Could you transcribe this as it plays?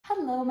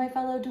Hello, my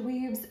fellow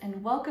dweebs,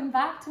 and welcome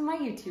back to my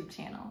YouTube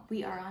channel.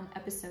 We are on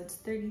episodes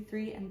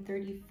 33 and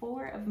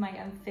 34 of my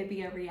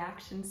Amphibia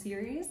reaction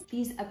series.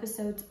 These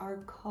episodes are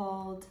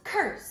called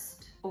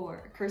Cursed,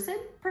 or Cursed,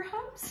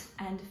 perhaps,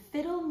 and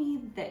Fiddle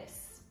Me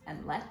This,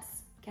 and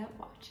let's get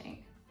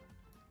watching.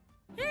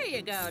 Here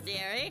you go,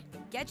 dearie.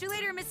 Catch you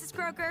later, Mrs.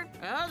 Croker.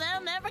 Oh,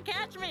 they'll never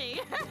catch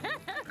me.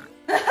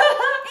 Hey,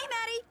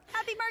 Maddie.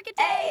 Happy market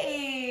day.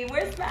 Hey,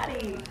 where's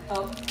Maddie?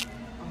 Oh.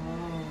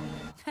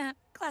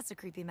 Classic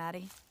creepy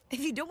Maddie. If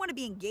you don't want to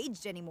be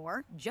engaged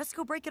anymore, just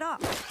go break it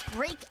off.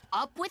 Break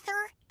up with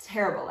her?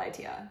 Terrible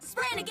idea.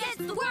 Sprint against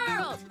the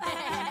world!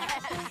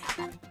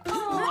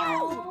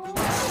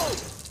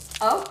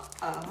 Oh.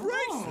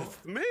 Gracious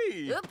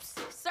me! Oops,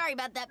 sorry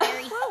about that,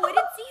 Barry. Whoa, I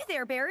didn't see you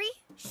there, Barry.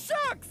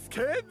 Shucks,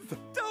 kids!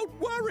 Don't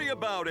worry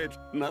about it.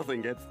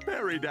 Nothing gets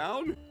Barry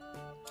down.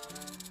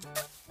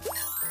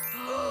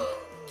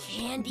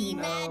 Candy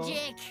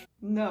magic!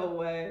 No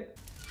way.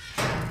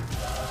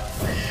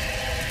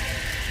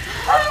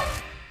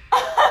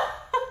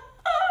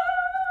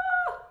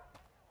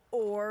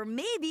 Or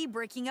maybe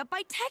breaking up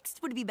by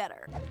text would be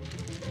better. Oh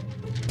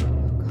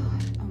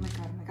my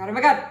god, oh my god, oh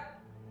my god!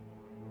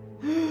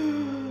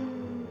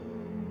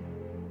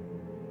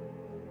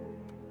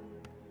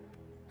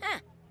 Huh,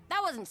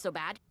 that wasn't so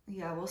bad.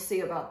 Yeah, we'll see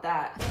about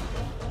that.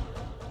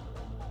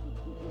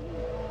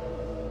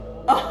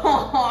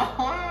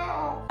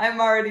 I'm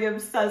already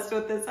obsessed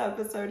with this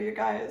episode, you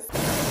guys.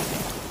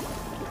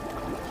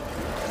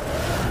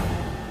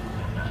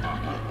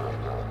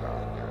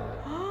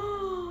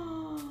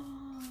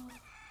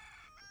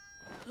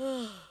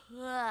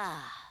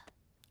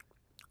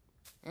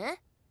 Huh?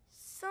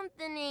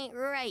 Something ain't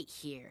right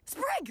here.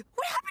 Sprig,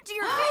 what happened to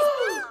your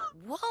face?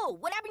 Whoa,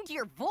 what happened to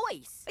your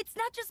voice? It's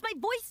not just my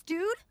voice,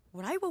 dude.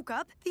 When I woke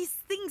up, these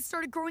things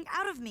started growing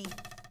out of me.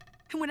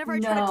 And whenever I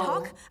try to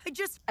talk,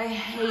 I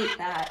hate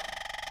that.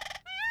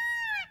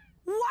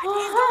 What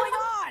is going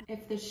on?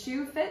 If the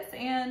shoe fits,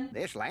 Anne.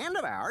 This land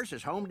of ours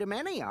is home to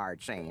many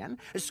arts, Anne.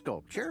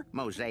 Sculpture,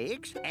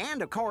 mosaics,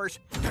 and, of course,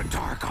 the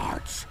dark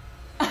arts.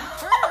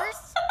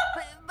 First?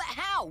 but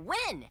how?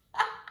 When?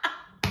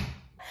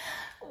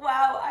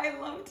 Wow, I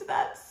loved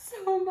that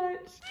so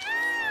much.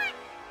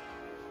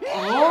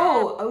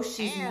 Oh,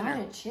 she's Anne, not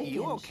a chicken.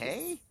 You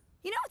okay?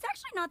 You know, it's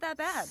actually not that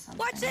bad.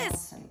 Watch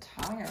this.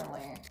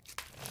 Entirely.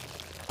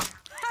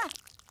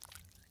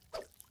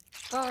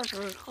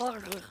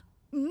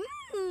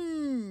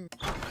 Mmm.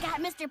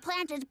 Got Mr.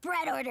 Planter's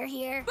bread order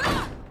here.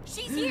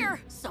 She's here!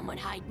 Someone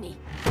hide me.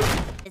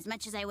 As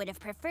much as I would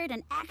have preferred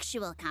an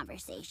actual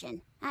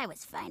conversation, I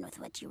was fine with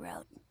what you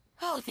wrote.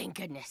 Oh, thank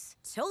goodness.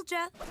 Told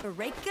ya.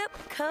 Breakup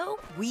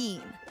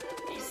queen.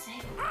 Is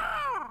it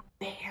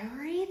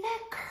Barry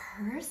that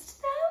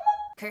cursed them?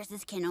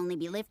 Curses can only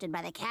be lifted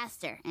by the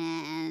caster,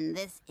 and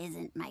this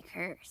isn't my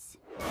curse.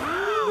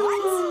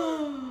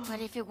 What? But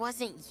if it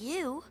wasn't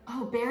you...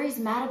 Oh, Barry's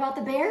mad about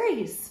the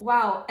berries.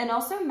 Wow, and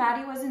also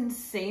Maddie was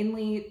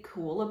insanely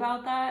cool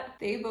about that.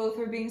 They both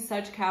were being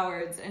such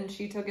cowards, and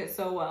she took it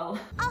so well.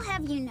 I'll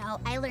have you know,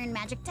 I learned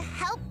magic to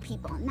help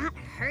people, not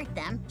hurt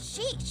them.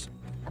 Sheesh.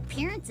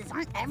 Appearances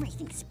aren't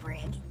everything,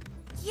 Sprig.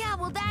 Yeah,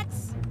 well,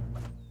 that's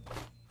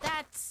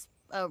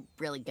a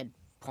really good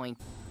point.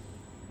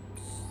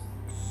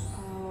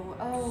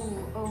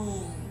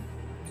 Oh.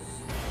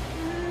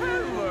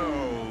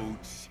 Hello,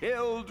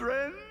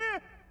 children.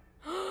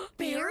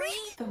 Barry?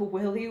 The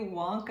Willy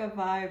Wonka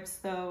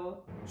vibes,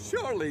 though.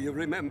 Surely you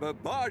remember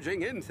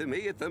barging into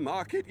me at the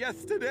market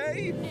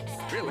yesterday,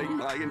 spilling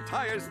my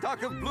entire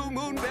stock of blue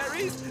moon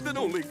berries that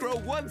only grow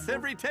once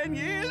every 10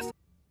 years?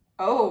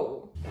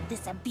 Oh.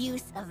 This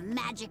abuse of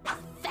magic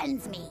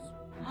offends me.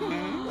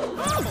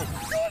 Oh,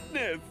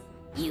 goodness!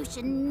 You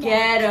should never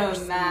Get 'em,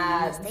 curse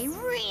Mads. someone unless they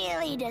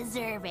really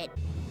deserve it.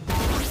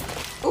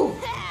 Ooh.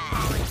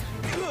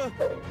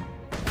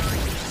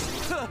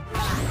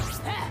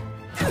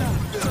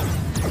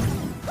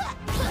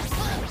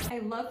 I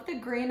love the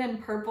green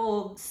and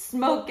purple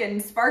smoke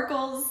and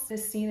sparkles.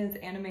 This scene is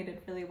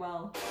animated really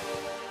well.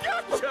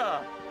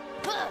 Gotcha!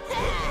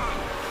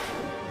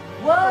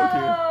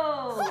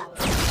 Whoa!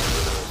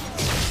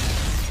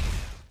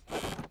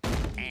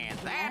 And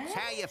that's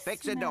how you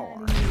fix a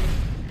door.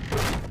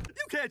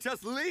 You can't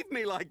just leave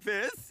me like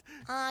this!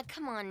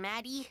 Come on,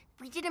 Maddie.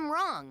 We did him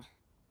wrong.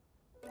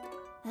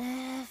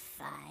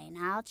 Fine,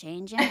 I'll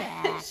change him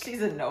back.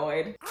 She's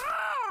annoyed.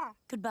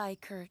 Goodbye,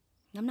 Kurt.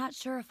 I'm not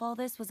sure if all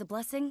this was a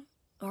blessing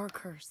or a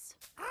curse.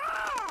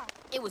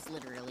 It was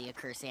literally a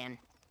curse, Anne.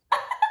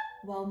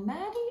 Well,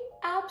 Maddie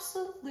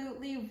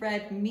absolutely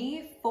read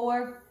me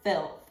for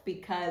filth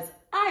because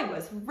I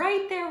was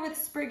right there with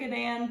Sprig and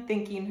Ann,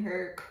 thinking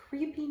her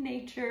creepy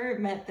nature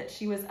meant that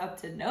she was up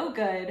to no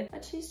good,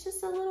 but she's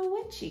just a little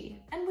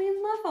witchy, and we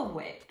love a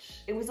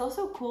witch. It was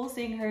also cool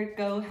seeing her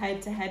go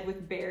head to head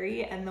with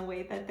Barry, and the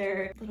way that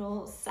their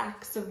little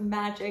sacks of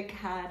magic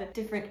had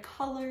different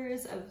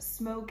colors of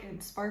smoke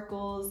and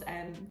sparkles,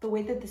 and the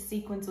way that the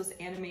sequence was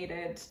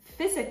animated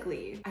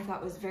physically, I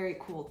thought was very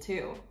cool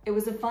too. It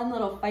was a fun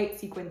little fight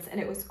sequence, and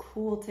it was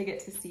cool to get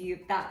to see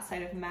that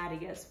side of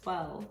Maddie as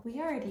well. We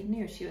already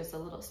knew she was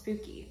a little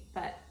spooky,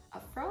 but a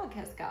frog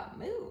has got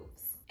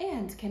moves.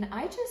 And can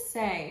I just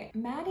say,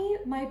 Maddie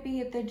might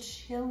be the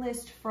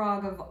chillest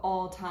frog of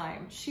all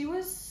time. She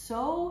was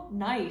so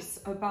nice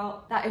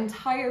about that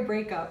entire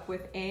breakup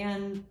with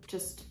Anne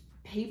just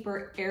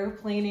paper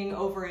airplaning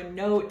over a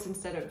note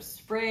instead of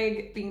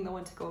Sprig being the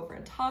one to go over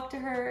and talk to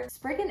her.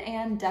 Sprig and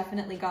Anne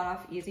definitely got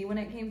off easy when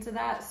it came to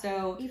that,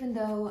 so even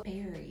though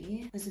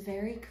Barry was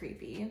very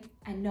creepy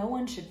and no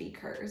one should be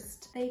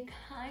cursed, they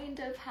kind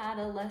of had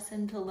a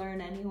lesson to learn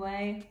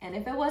anyway. And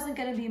if it wasn't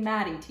gonna be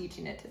Maddie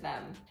teaching it to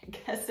them, I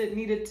guess it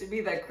needed to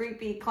be the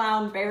creepy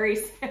clown Barry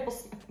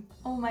salesman.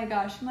 Oh my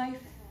gosh, my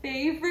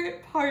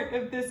favorite part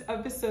of this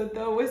episode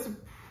though was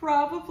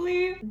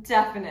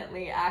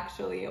definitely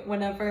actually,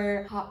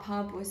 whenever Hot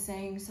Pop was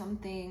saying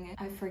something,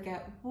 I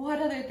forget what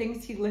other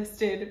things he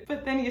listed,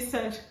 but then he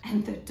said,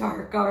 and the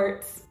dark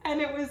arts. And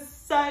it was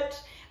such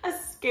a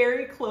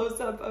scary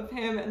close-up of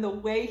him, and the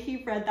way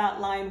he read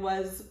that line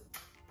was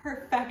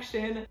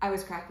perfection. I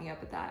was cracking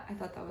up at that. I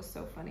thought that was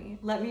so funny.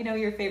 Let me know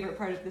your favorite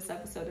part of this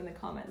episode in the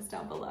comments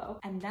down below.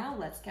 And now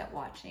let's get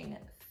watching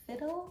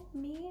Fiddle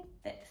Me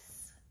This.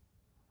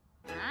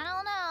 I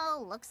don't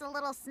know. Looks a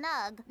little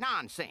snug.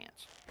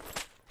 Nonsense.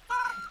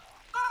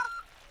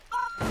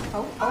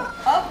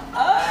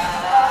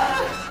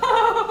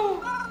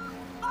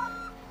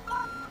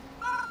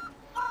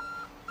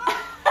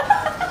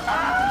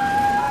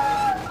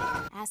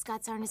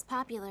 Ascots aren't as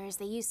popular as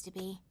they used to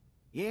be.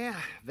 Yeah,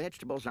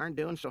 vegetables aren't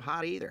doing so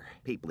hot either.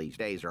 People these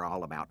days are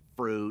all about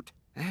fruit.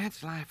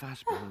 That's life, I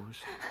suppose.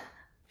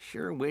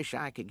 Sure wish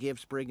I could give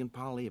Sprig and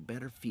Polly a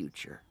better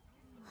future.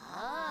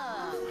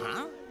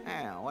 Huh?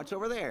 Now, what's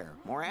over there?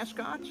 More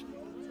ascots?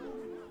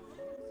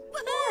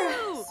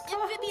 Woohoo!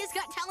 Amphibia's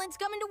Got Talent's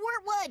coming to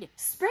Wortwood!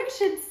 Sprig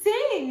should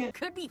sing!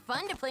 Could be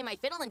fun to play my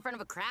fiddle in front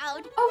of a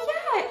crowd.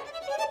 Oh yeah, you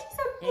need to do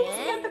some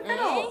amazing at the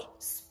fiddle.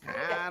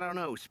 I don't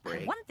know,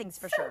 Sprig. One thing's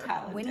for So sure.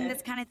 talented. Winning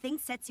this kind of thing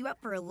sets you up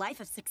for a life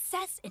of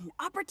success and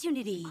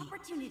opportunity.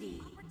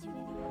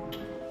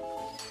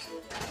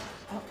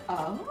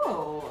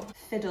 Oh,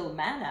 Fiddle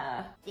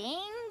Mana. Ding,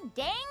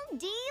 dang,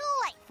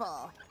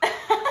 delightful.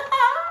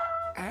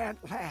 At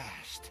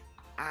last,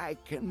 I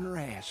can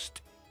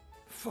rest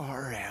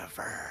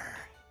forever.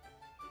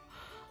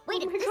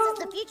 Wait, Oh if my this God. is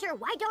the future,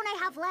 why don't I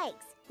have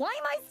legs? Why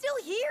am I still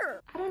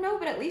here? I don't know,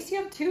 but at least you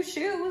have 2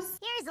 shoes.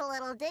 Here's a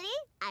little ditty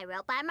I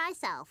wrote by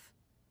myself.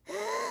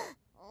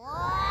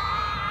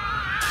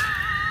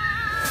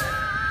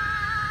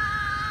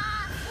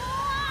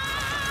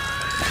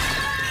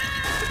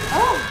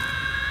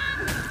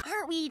 Oh,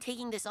 Aren't we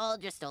taking this all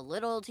just a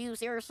little too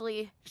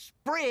seriously?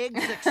 Sprig,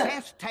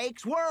 success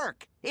takes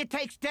work. It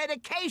takes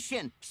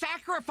dedication,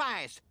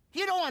 sacrifice.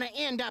 You don't want to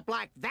end up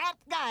like that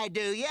guy,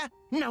 do you?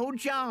 No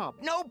job,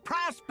 no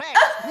prospects,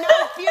 no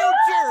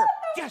future.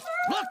 Just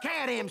look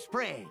at him,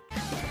 Sprig.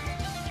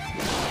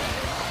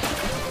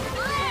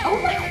 oh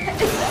my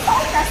God, is this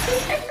all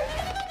necessary?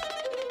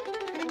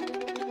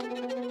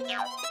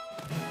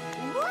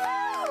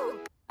 Woo!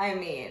 I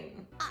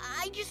mean,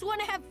 I just want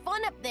to have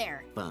fun up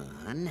there.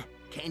 Fun?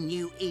 Can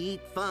you eat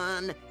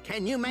fun?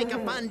 Can you make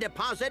a fun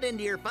deposit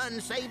into your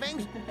fun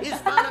savings? Is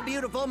fun a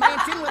beautiful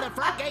mansion with a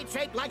front gate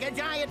shaped like a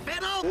giant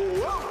fiddle?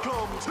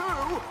 Welcome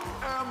to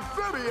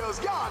Amphibia's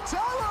Got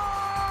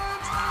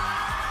Talent!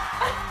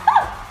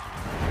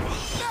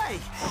 Hey!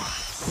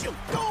 Shoot!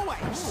 Go away!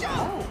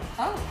 Shoot!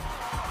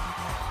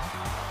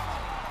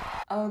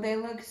 Oh, they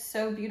look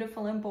so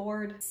beautiful and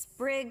bored.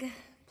 Sprig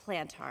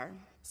Plantar.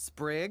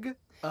 Sprig?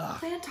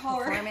 Plantar.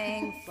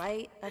 Performing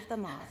Flight of the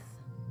Moth.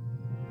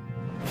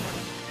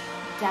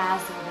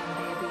 Dazzle them,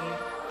 baby.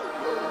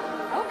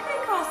 Okay,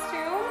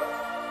 costume.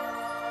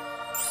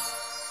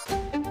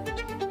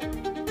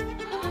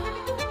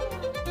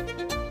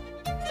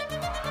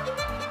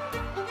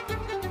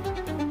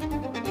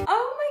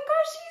 Oh my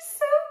gosh, he's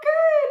so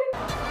good.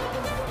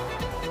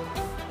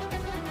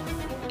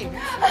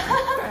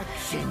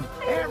 Perfection!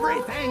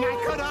 Everything I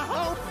could have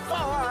hoped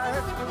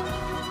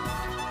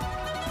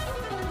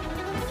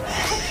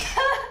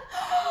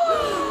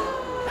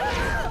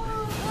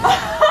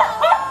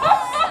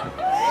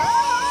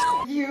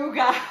You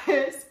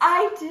guys,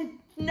 I did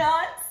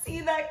not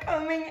see that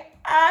coming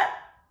at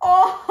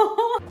all.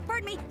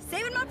 Pardon me,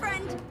 saving my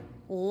friend.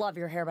 Love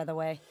your hair, by the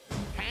way. for.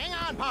 Hang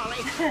on, Polly.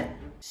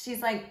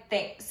 She's like,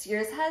 thanks,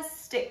 yours has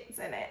stings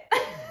in it.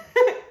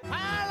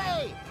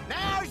 Polly!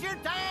 Now's your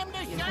time to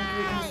You think we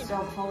can shine!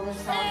 still pull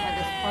this off at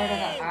this part of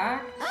the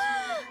act?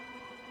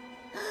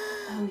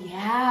 Oh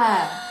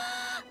yeah.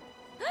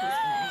 He's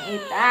gonna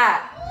hate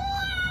that.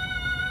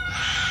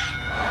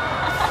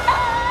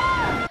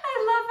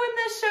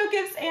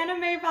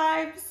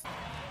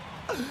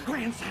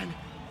 Grandson,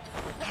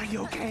 are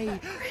you okay?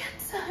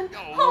 Grandson.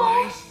 Oh,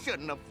 I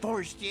shouldn't have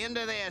forced you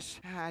into this.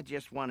 I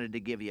just wanted to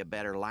give you a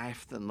better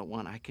life than the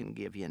one I can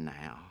give you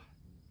now.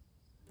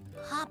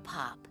 Hop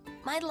Hop,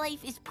 my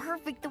life is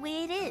perfect the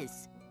way it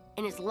is.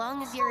 And as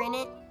long as you're in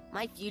it,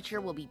 my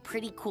future will be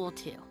pretty cool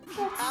too.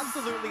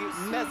 Absolutely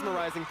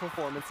mesmerizing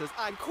performances.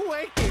 I'm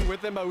quaking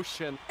with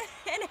emotion.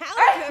 And how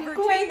did you ever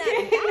train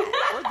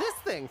that? Or this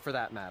thing, for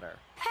that matter.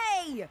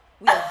 Hey!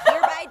 We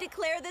hereby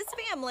declare this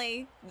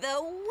family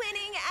the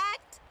winning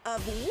act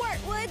of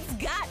Wartwood's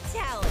Got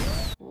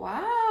Talent.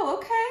 Wow,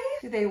 okay.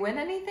 Do they win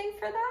anything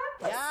for that?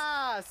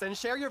 Yes, and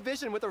share your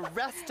vision with the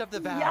rest of the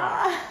band.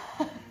 Yes.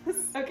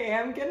 Okay,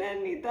 I'm gonna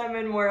need them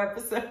in more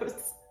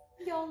episodes.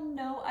 Y'all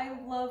know I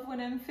love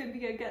when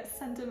Amphibia gets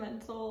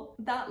sentimental.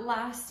 That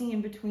last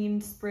scene between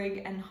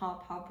Sprig and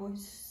Hop Hop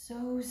was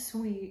so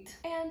sweet.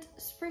 And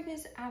Sprig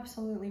is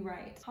absolutely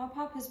right. Hop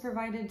Hop has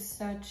provided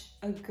such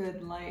a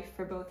good life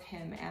for both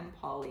him and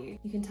Polly.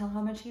 You can tell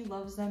how much he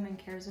loves them and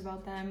cares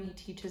about them. He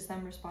teaches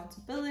them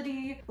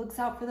responsibility, looks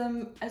out for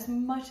them as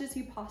much as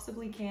he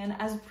possibly can,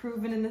 as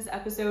proven in this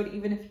episode,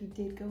 even if he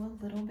did go a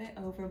little bit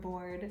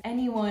overboard.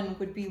 Anyone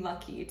would be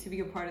lucky to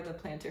be a part of the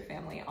Planter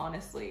family,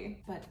 honestly.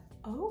 But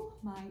oh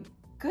my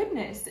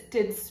goodness,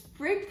 did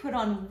Sprig put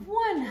on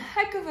one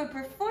heck of a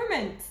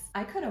performance.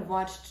 I could have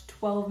watched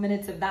 12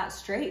 minutes of that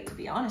straight, to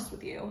be honest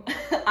with you.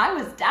 I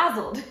was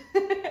dazzled.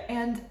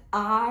 And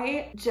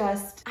I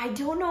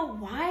don't know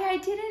why I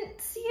didn't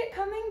see it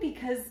coming,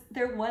 because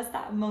there was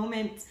that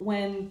moment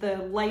when the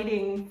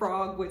lighting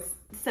frog was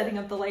setting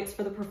up the lights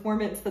for the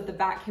performance that the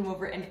bat came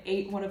over and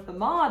ate one of the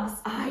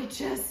moths. I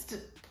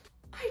didn't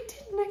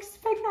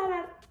expect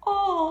that at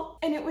all.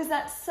 And it was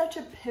at such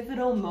a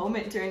pivotal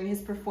moment during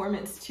his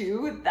performance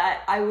too,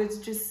 that I was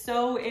just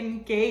so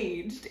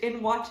engaged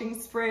in watching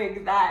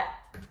Sprig that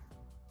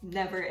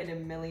never in a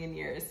million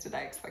years did I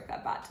expect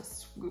that bat to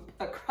swoop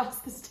across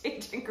the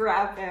stage and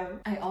grab him.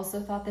 I also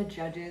thought the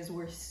judges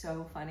were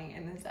so funny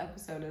in this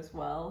episode as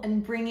well.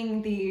 And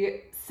bringing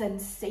the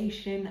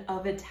sensation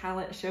of a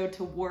talent show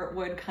to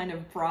Wartwood kind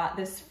of brought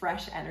this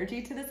fresh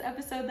energy to this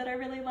episode that I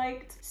really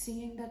liked.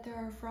 Seeing that there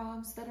are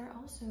frogs that are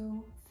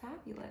also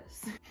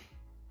fabulous.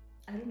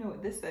 I don't know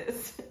what this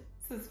is.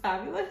 This is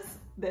fabulous?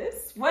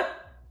 This? What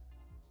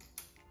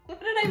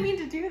did I mean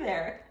to do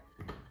there?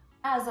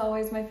 As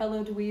always, my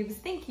fellow dweebs,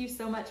 thank you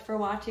so much for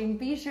watching.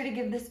 Be sure to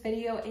give this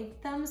video a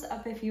thumbs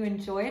up if you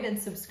enjoyed,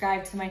 and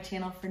subscribe to my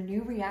channel for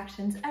new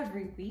reactions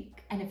every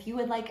week. And if you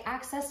would like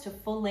access to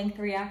full-length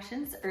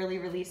reactions, early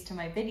release to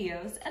my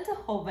videos, and a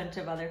whole bunch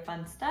of other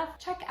fun stuff,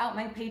 check out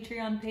my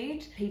Patreon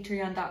page,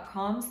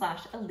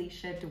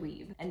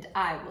 patreon.com/AliciaDweeb. And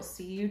I will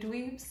see you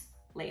dweebs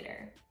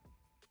later.